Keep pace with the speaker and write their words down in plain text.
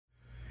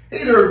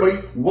Hey there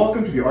everybody,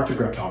 welcome to the Arctic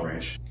Reptile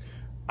Ranch.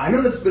 I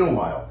know that it's been a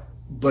while,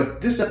 but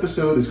this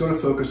episode is going to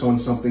focus on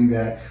something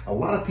that a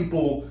lot of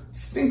people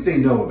think they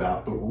know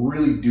about, but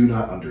really do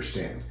not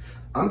understand.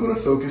 I'm going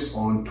to focus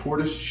on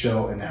tortoise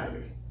shell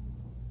anatomy.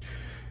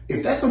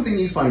 If that's something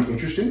you find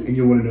interesting and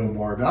you want to know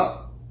more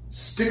about,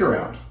 stick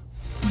around.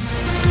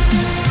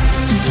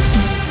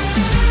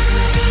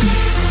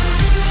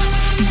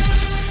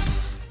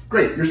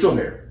 Great, you're still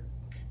there.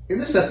 In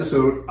this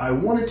episode, I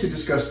wanted to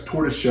discuss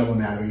tortoise shell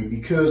anatomy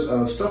because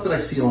of stuff that I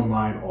see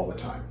online all the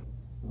time.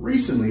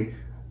 Recently,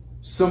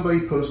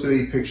 somebody posted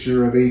a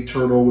picture of a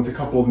turtle with a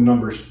couple of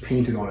numbers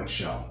painted on its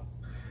shell.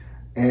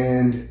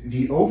 And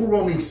the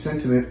overwhelming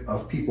sentiment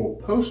of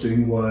people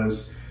posting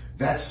was,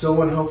 that's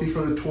so unhealthy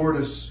for the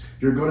tortoise,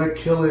 you're gonna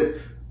kill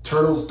it,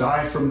 turtles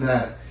die from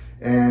that.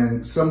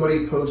 And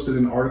somebody posted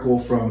an article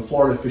from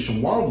Florida Fish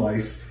and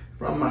Wildlife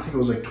from, I think it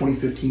was like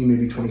 2015,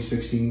 maybe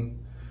 2016,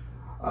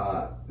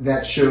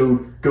 that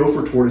showed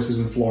gopher tortoises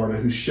in Florida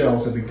whose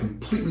shells have been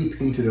completely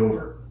painted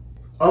over.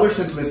 Other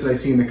sentiments that I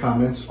see in the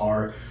comments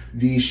are,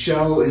 the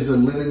shell is a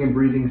living and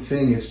breathing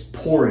thing, it's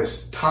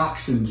porous,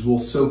 toxins will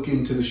soak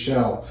into the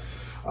shell,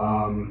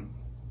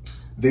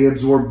 they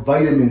absorb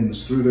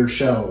vitamins through their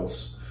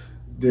shells.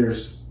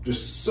 There's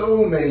just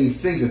so many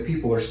things that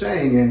people are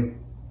saying, and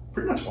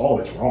pretty much all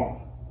of it's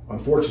wrong,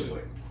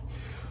 unfortunately.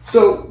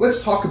 So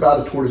let's talk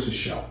about a tortoise's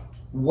shell.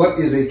 What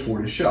is a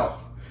tortoise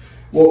shell?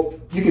 Well,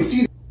 you can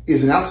see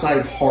is an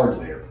outside hard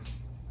layer.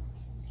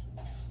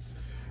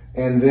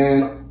 And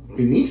then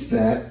beneath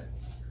that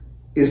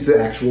is the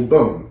actual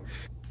bone.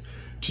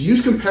 To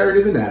use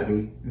comparative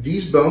anatomy,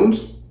 these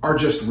bones are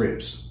just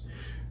ribs.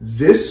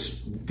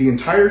 The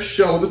entire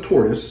shell of a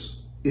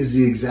tortoise is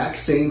the exact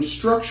same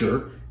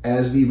structure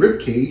as the rib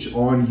cage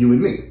on you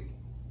and me.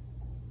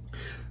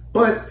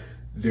 But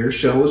their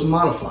shell is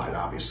modified,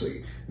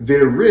 obviously.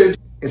 Their ribs,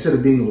 instead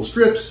of being little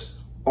strips,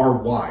 are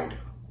wide.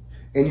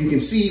 And you can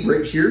see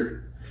right here,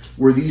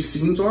 where these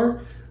seams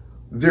are,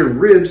 their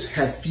ribs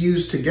have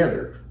fused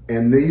together,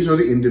 and these are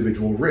the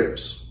individual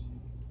ribs.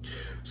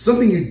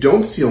 Something you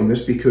don't see on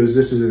this, because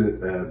this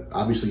is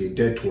obviously a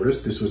dead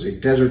tortoise. This was a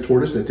desert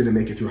tortoise that didn't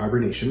make it through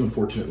hibernation,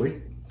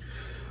 unfortunately.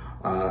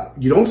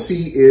 You don't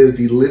see is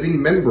the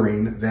living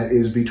membrane that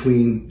is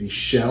between the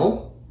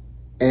shell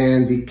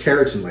and the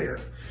keratin layer.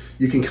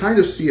 You can kind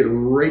of see it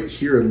right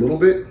here a little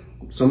bit.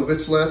 Some of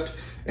it's left,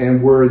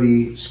 and where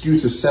the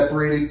scutes is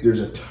separated,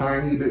 there's a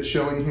tiny bit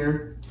showing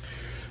here.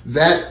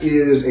 That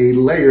is a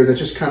layer that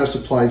just kind of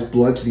supplies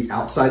blood to the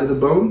outside of the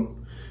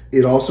bone.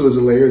 It also is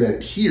a layer that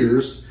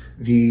adheres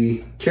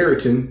the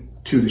keratin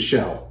to the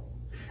shell.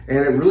 And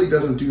it really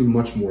doesn't do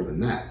much more than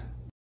that.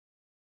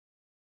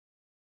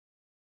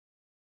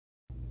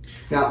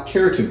 Now,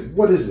 keratin,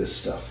 what is this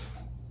stuff?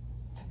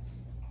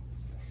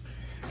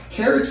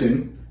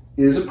 Keratin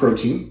is a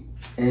protein,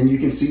 and you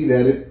can see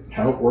that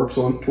how it works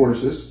on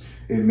tortoises.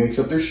 It makes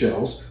up their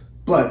shells,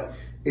 but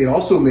it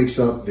also makes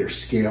up their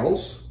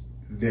scales,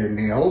 their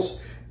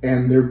nails,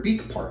 and their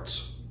beak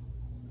parts.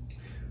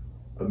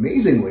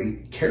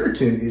 Amazingly,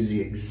 keratin is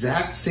the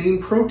exact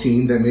same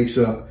protein that makes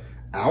up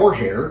our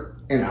hair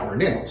and our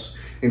nails.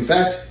 In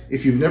fact,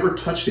 if you've never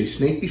touched a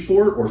snake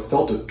before or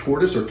felt a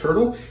tortoise or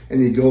turtle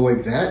and you go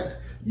like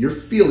that, you're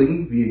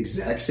feeling the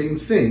exact same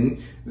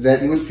thing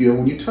that you would feel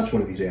when you touch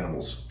one of these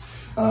animals.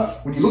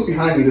 When you look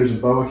behind me, there's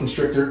a boa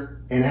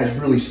constrictor, and it has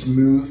really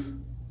smooth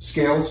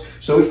scales,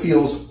 so it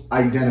feels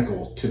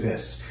identical to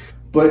this.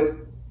 But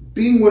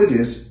being what it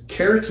is,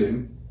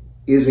 keratin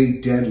is a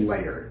dead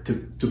layer,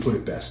 to put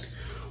it best.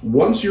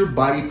 Once your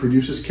body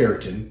produces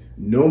keratin,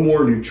 no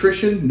more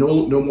nutrition,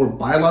 no more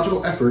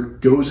biological effort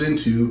goes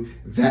into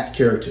that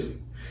keratin.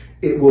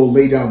 It will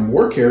lay down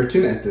more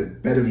keratin at the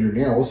bed of your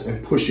nails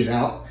and push it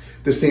out.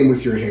 The same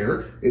with your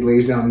hair. It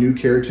lays down new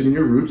keratin in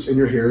your roots, and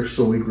your hair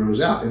slowly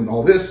grows out. And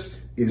all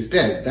this is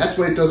dead. That's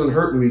why it doesn't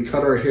hurt when we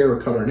cut our hair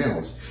or cut our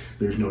nails.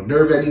 There's no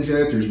nerve endings in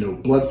it. There's no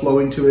blood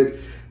flowing to it.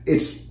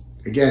 It's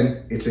a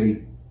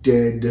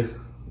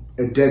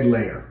dead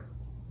layer.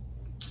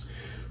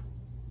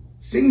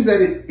 Things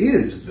that it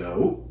is,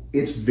 though,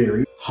 it's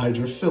very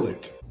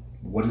hydrophilic.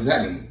 What does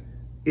that mean?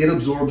 It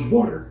absorbs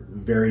water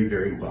very,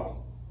 very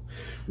well.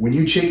 When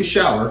you take a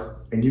shower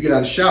and you get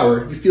out of the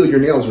shower, you feel your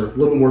nails are a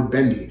little bit more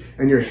bendy,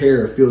 and your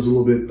hair feels a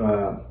little bit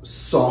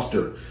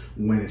softer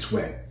when it's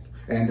wet.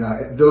 And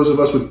those of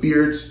us with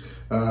beards,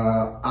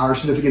 our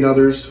significant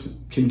others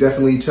can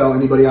definitely tell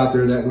anybody out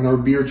there that when our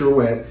beards are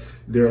wet,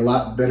 they're a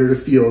lot better to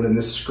feel than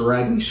this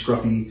scraggly,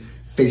 scruffy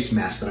face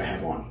mask that I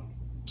have on.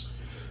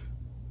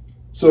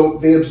 So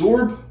they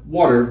absorb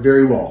water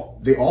very well.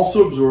 They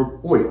also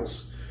absorb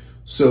oils.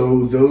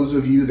 So those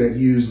of you that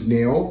use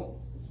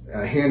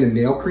hand and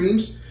nail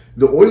creams,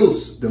 the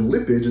oils, the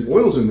lipids and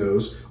oils in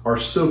those are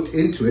soaked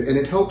into it, and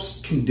it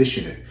helps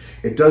condition it.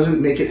 It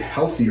doesn't make it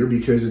healthier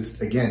because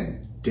it's,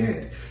 again,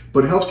 dead,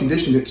 but it helps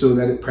condition it so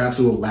that it perhaps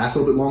will last a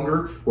little bit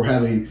longer or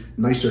have a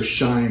nicer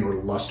shine or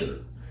luster.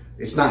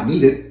 It's not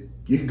needed.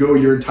 You can go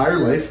your entire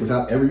life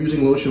without ever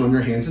using lotion on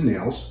your hands and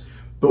nails,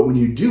 but when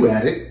you do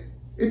add it,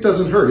 it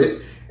doesn't hurt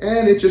it,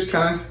 and it just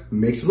kind of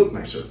makes it look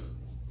nicer.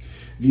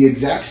 The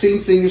exact same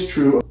thing is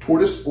true of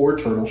tortoise or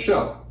turtle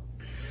shell.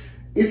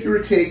 If you were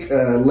to take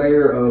a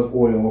layer of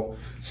oil,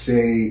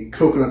 say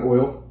coconut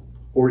oil,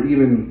 or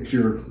even if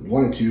you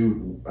wanted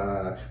to,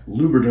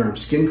 Lubriderm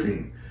skin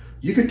cream,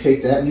 you could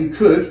take that and you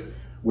could,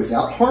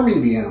 without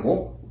harming the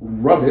animal,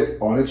 rub it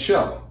on its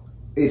shell.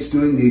 It's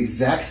doing the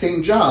exact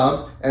same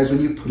job as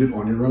when you put it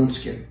on your own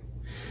skin.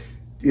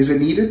 Is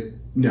it needed?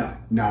 No,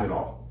 not at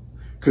all.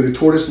 Could a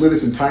tortoise live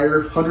its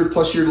entire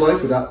 100+ year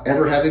life without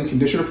ever having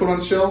conditioner put on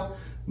its shell?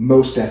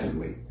 Most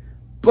definitely.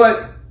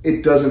 But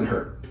it doesn't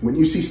hurt. When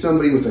you see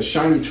somebody with a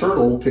shiny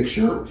turtle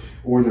picture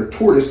or their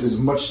tortoise is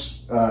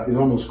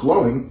almost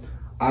glowing,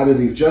 either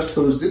they've just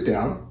hosed it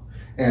down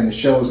and the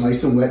shell is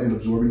nice and wet and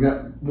absorbing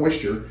that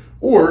moisture,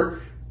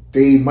 or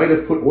they might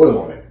have put oil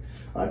on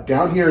it.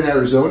 Down here in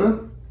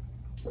Arizona,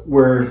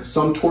 where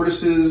some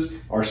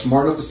tortoises are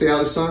smart enough to stay out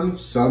of the sun,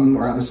 some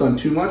are out in the sun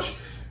too much,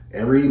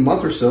 every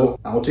month or so,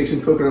 I'll take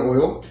some coconut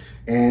oil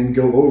and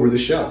go over the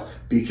shell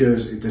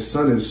because the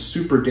sun is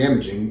super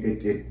damaging.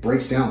 It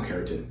breaks down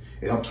keratin.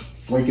 It helps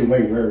flake it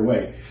away, wear it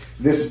away.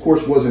 This, of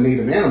course, was a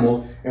native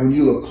animal, and when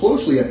you look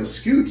closely at the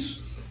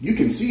scutes, you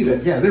can see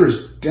that, yeah, there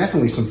was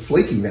definitely some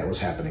flaking that was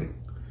happening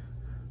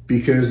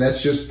because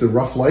that's just the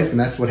rough life, and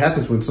that's what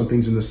happens when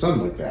something's in the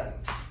sun like that.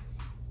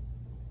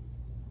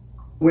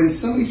 When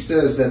somebody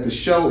says that the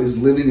shell is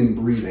living and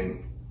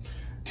breathing,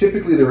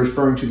 typically they're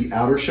referring to the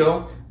outer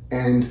shell,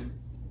 and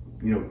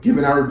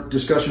given our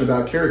discussion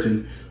about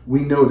keratin,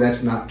 we know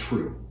that's not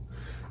true.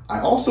 I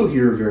also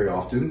hear very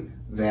often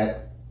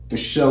that the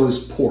shell is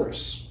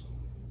porous.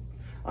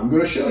 I'm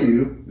going to show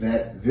you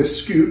that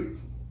this scute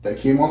that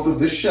came off of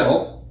this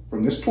shell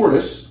from this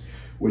tortoise,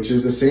 which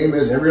is the same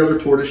as every other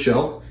tortoise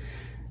shell,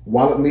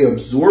 while it may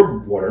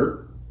absorb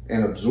water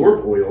and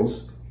absorb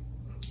oils,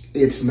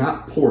 it's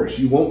not porous.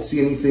 You won't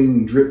see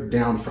anything drip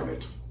down from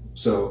it.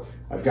 So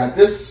I've got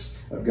this,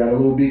 I've got a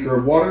little beaker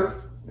of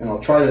water, and I'll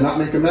try to not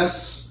make a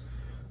mess,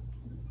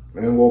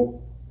 and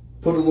we'll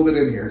put a little bit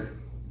in here.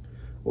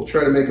 We'll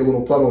try to make a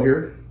little puddle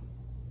here.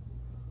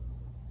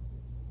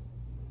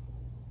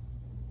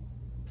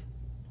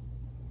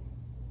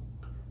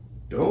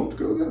 Don't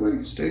go that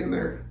way, stay in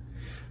there.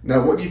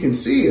 Now what you can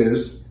see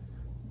is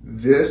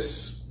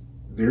there's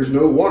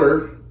no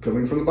water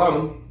coming from the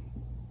bottom.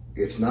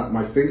 It's not,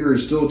 my finger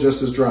is still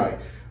just as dry.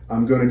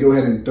 I'm gonna go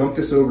ahead and dump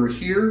this over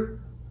here.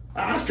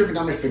 It's dripping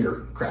down my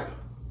finger, crap.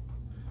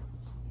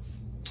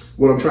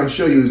 What I'm trying to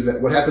show you is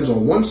that what happens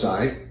on one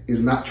side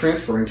is not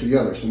transferring to the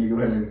other. So let me go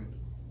ahead and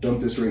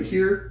dump this right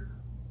here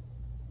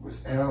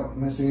without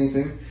messing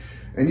anything.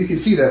 And you can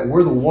see that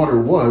where the water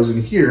was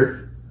in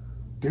here,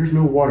 there's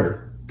no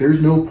water.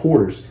 There's no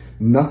pores.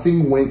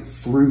 Nothing went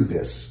through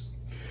this.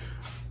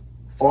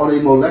 On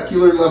a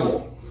molecular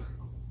level,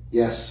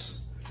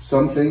 yes,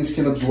 some things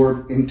can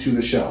absorb into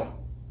the shell.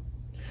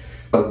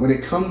 But when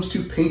it comes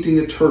to painting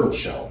a turtle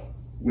shell,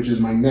 which is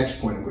my next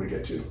point I'm going to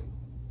get to,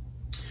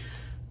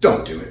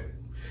 don't do it.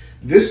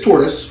 This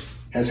tortoise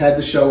has had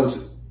the shell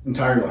its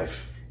entire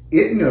life.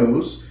 It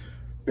knows,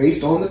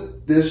 based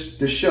on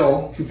the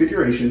shell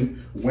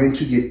configuration, when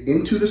to get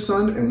into the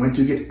sun and when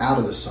to get out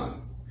of the sun.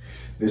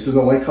 This is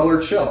a light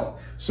colored shell,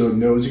 so it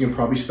knows you can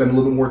probably spend a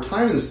little bit more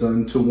time in the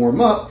sun to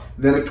warm up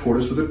than a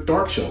tortoise with a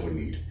dark shell would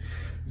need.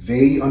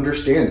 They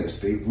understand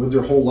this. They've lived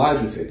their whole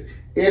lives with it.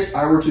 If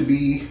I were to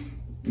be,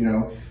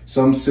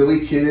 some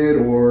silly kid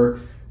or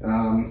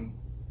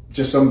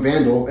just some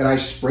vandal, and I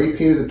spray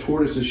painted the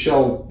tortoise's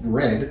shell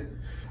red,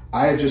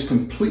 I have just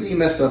completely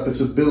messed up its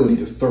ability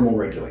to thermal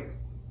regulate.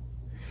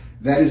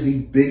 That is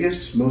the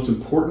biggest, most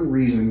important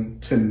reason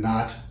to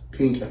not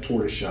paint a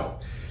tortoise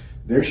shell.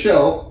 Their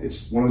shell,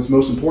 it's one of its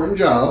most important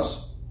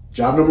jobs.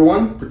 Job number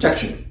one,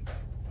 protection.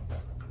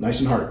 Nice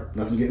and hard,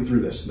 nothing's getting through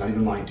this, not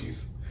even lion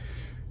teeth.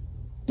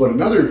 But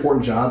another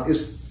important job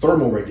is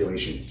thermal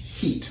regulation,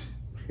 heat.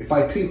 If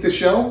I paint the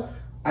shell,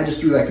 I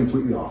just threw that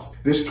completely off.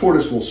 This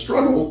tortoise will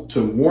struggle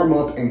to warm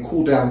up and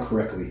cool down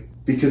correctly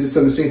because it's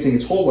done the same thing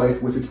its whole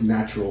life with its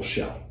natural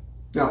shell.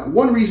 Now,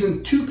 one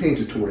reason to paint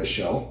a tortoise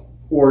shell,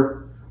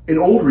 or an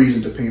old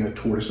reason to paint a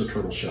tortoise or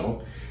turtle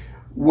shell,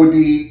 would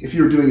be if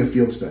you were doing a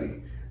field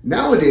study.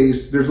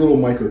 Nowadays, there's little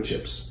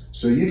microchips.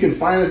 So you can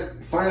find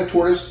a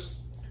tortoise,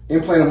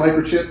 implant a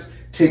microchip,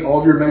 take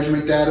all of your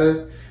measurement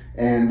data,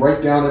 and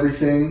write down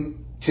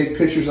everything, take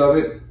pictures of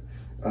it,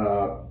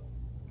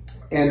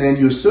 and then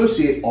you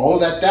associate all of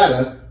that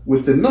data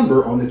with the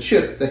number on the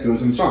chip that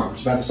goes in its arm.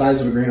 It's about the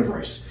size of a grain of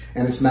rice,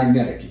 and it's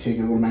magnetic. You take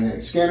a little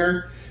magnetic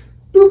scanner,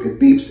 boop, it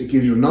beeps, it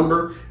gives you a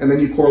number, and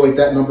then you correlate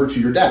that number to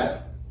your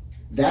data.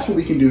 That's what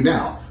we can do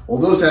now. Well,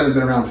 those haven't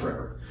been around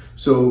forever.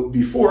 So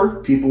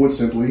before, people would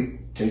simply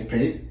take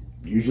paint,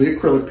 usually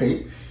acrylic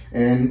paint,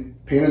 and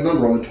paint a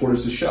number on the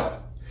tortoise's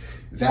shell.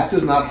 That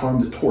does not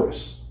harm the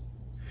tortoise.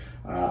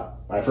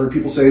 I've heard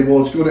people say,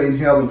 well, it's going to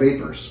inhale the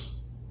vapors.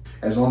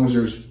 As long as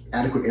there's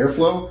adequate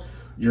airflow,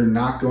 you're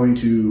not going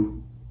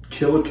to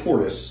kill a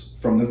tortoise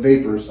from the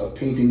vapors of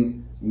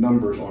painting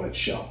numbers on its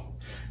shell.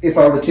 If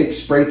I were to take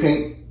spray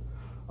paint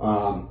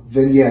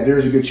then yeah,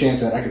 there's a good chance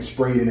that I could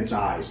spray it in its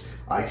eyes.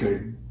 I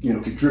could,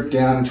 could drip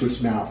down into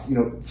its mouth,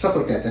 stuff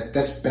like that.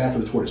 That's bad for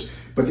the tortoise.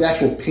 But the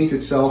actual paint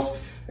itself,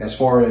 as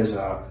far as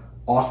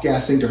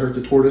off-gassing to hurt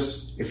the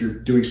tortoise, if you're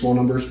doing small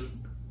numbers,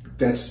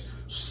 that's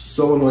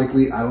so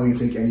unlikely. I don't even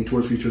think any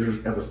tortoise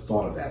researchers ever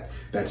thought of that.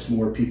 That's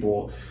more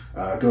people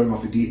going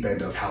off the deep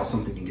end of how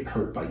something can get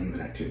hurt by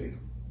human activity.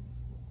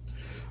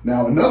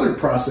 Now, another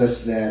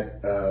process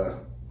that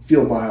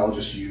field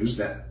biologists use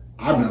that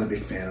I'm not a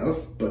big fan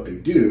of, but they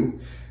do,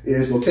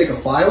 is they'll take a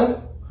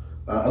file,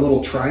 a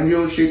little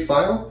triangular shaped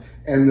file,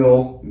 and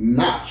they'll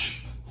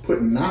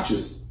put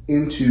notches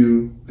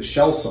into the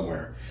shell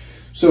somewhere.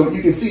 So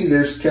you can see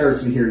there's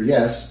keratin here,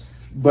 yes,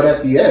 but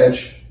at the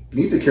edge,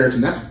 beneath the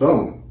keratin, that's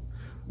bone.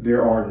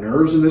 There are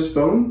nerves in this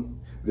bone,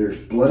 there's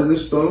blood in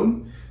this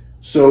bone.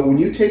 So when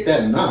you take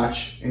that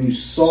notch and you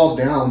saw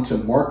down to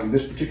mark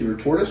this particular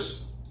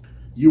tortoise,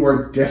 you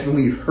are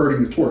definitely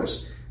hurting the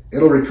tortoise.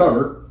 It'll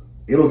recover,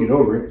 it'll get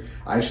over it.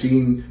 I've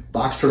seen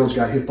box turtles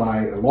got hit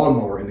by a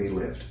lawnmower and they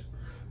lived.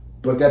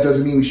 But that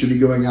doesn't mean we should be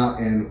going out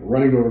and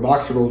running over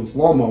box turtles with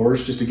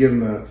lawnmowers just to give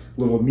them a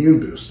little immune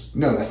boost.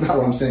 No, that's not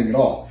what I'm saying at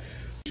all.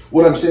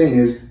 What I'm saying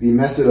is the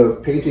method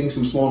of painting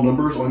some small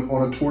numbers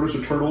on a tortoise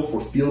or turtle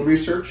for field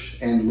research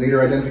and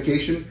later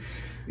identification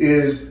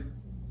is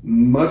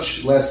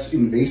much less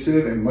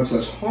invasive and much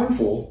less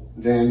harmful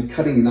than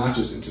cutting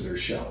notches into their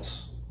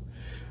shells.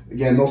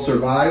 Again, they'll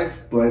survive,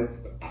 but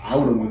I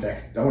wouldn't want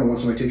that. I wouldn't want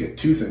somebody to take a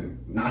tooth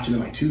and notch into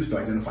my tooth to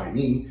identify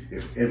me.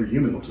 If every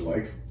human looked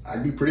alike,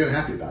 I'd be pretty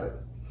unhappy about it.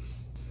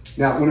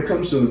 Now, when it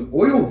comes to an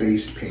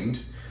oil-based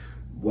paint,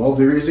 well,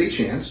 there is a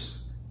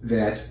chance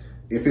that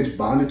if it's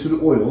bonded to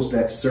the oils,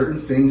 that certain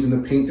things in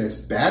the paint that's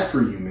bad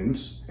for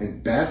humans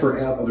and bad for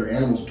other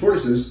animals and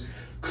tortoises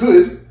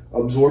could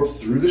absorb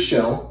through the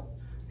shell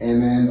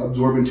and then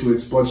absorb into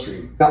its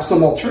bloodstream. Now,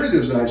 some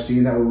alternatives that I've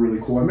seen that were really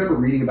cool. I remember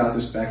reading about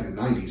this back in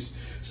the 90s.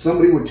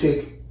 Somebody would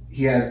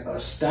he had a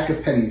stack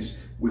of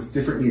pennies with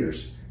different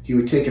years. He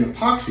would take an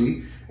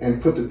epoxy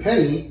and put the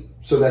penny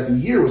so that the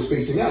year was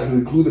facing out. He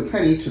would glue the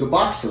penny to the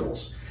box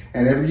turtles.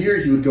 And every year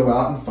he would go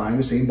out and find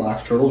the same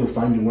box turtles or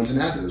find new ones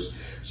and add those.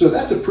 So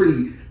that's a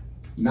pretty,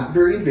 not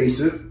very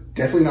invasive,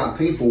 definitely not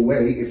painful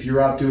way if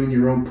you're out doing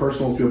your own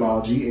personal field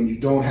biology and you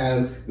don't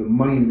have the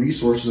money and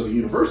resources of a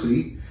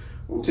university.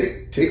 Well,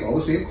 take all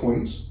the same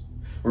coins,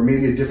 or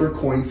maybe a different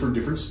coin for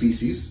different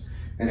species,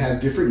 and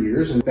have different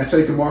years, and that's how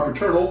you can mark a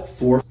turtle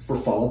for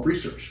follow-up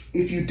research.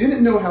 If you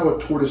didn't know how a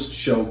tortoise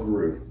shell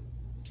grew,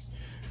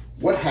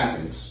 what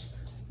happens?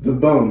 The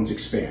bones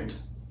expand.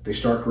 They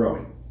start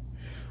growing.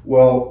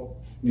 Well,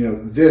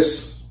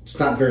 it's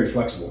not very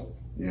flexible.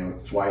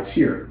 It's why it's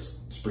here.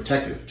 It's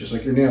protective. Just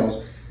like your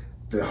nails,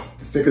 the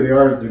thicker they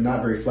are, they're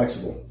not very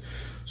flexible.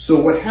 So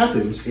what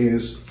happens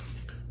is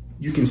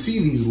you can see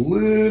these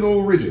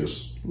little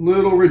ridges.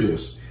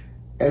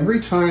 Every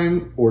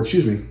time,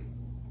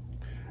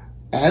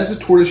 as the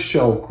tortoise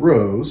shell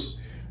grows,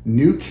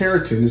 new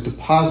keratin is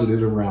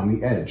deposited around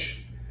the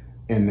edge.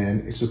 And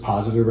then it's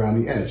deposited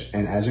around the edge.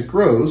 And as it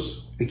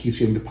grows, it keeps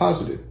getting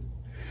deposited.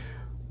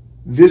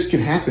 This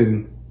can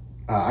happen.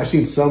 I've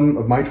seen some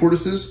of my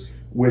tortoises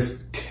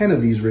with 10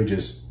 of these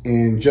ridges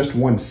in just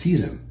one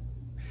season.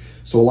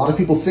 So a lot of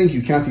people think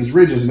you count these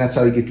ridges and that's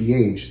how you get the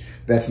age.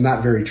 That's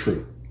not very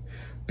true,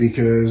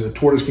 because a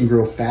tortoise can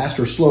grow fast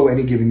or slow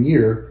any given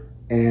year,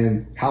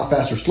 and how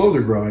fast or slow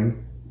they're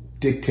growing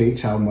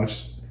dictates how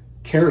much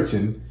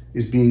keratin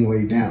is being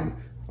laid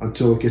down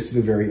until it gets to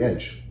the very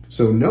edge.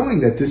 So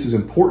knowing that this is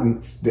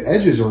important, the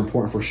edges are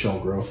important for shell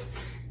growth.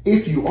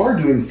 If you are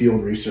doing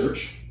field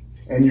research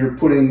and you're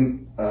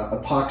putting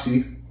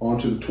epoxy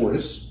onto the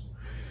tortoise,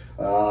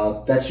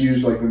 that's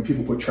used like when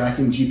people put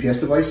tracking GPS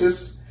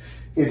devices,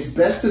 it's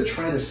best to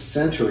try to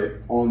center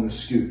it on the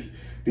scoot,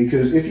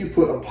 because if you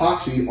put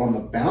epoxy on the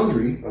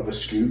boundary of a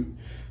scoot,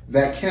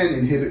 that can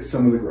inhibit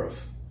some of the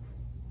growth.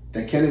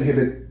 That can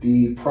inhibit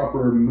the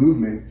proper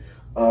movement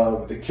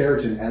of the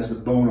keratin as the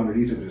bone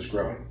underneath of it is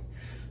growing.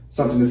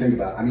 Something to think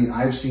about. I mean,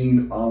 I've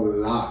seen a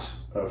lot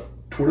of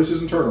tortoises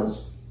and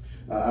turtles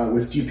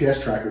with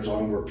GPS trackers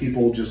on where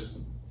people just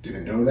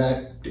didn't know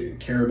that, didn't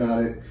care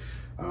about it.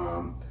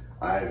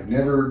 I've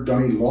never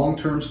done a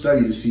long-term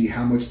study to see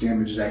how much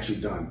damage is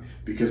actually done,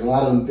 because a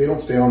lot of them, they don't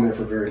stay on there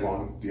for very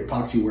long. The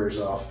epoxy wears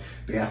off.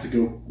 They have to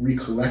go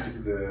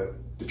recollect the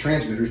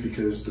transmitters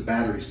because the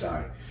batteries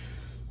die.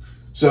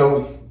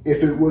 So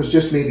if it was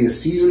just maybe a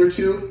season or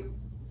two,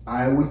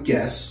 I would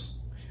guess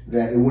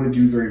that it wouldn't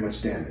do very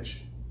much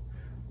damage.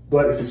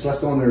 But if it's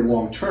left on there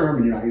long term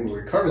and you're not able to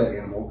recover that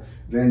animal,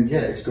 then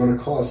yeah, it's going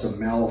to cause some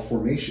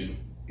malformation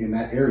in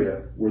that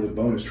area where the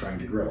bone is trying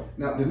to grow.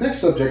 Now, the next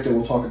subject that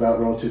we'll talk about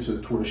relative to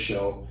the tortoise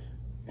shell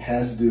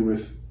has to do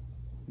with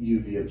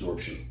UV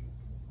absorption.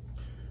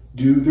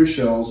 Do their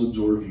shells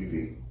absorb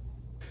UV?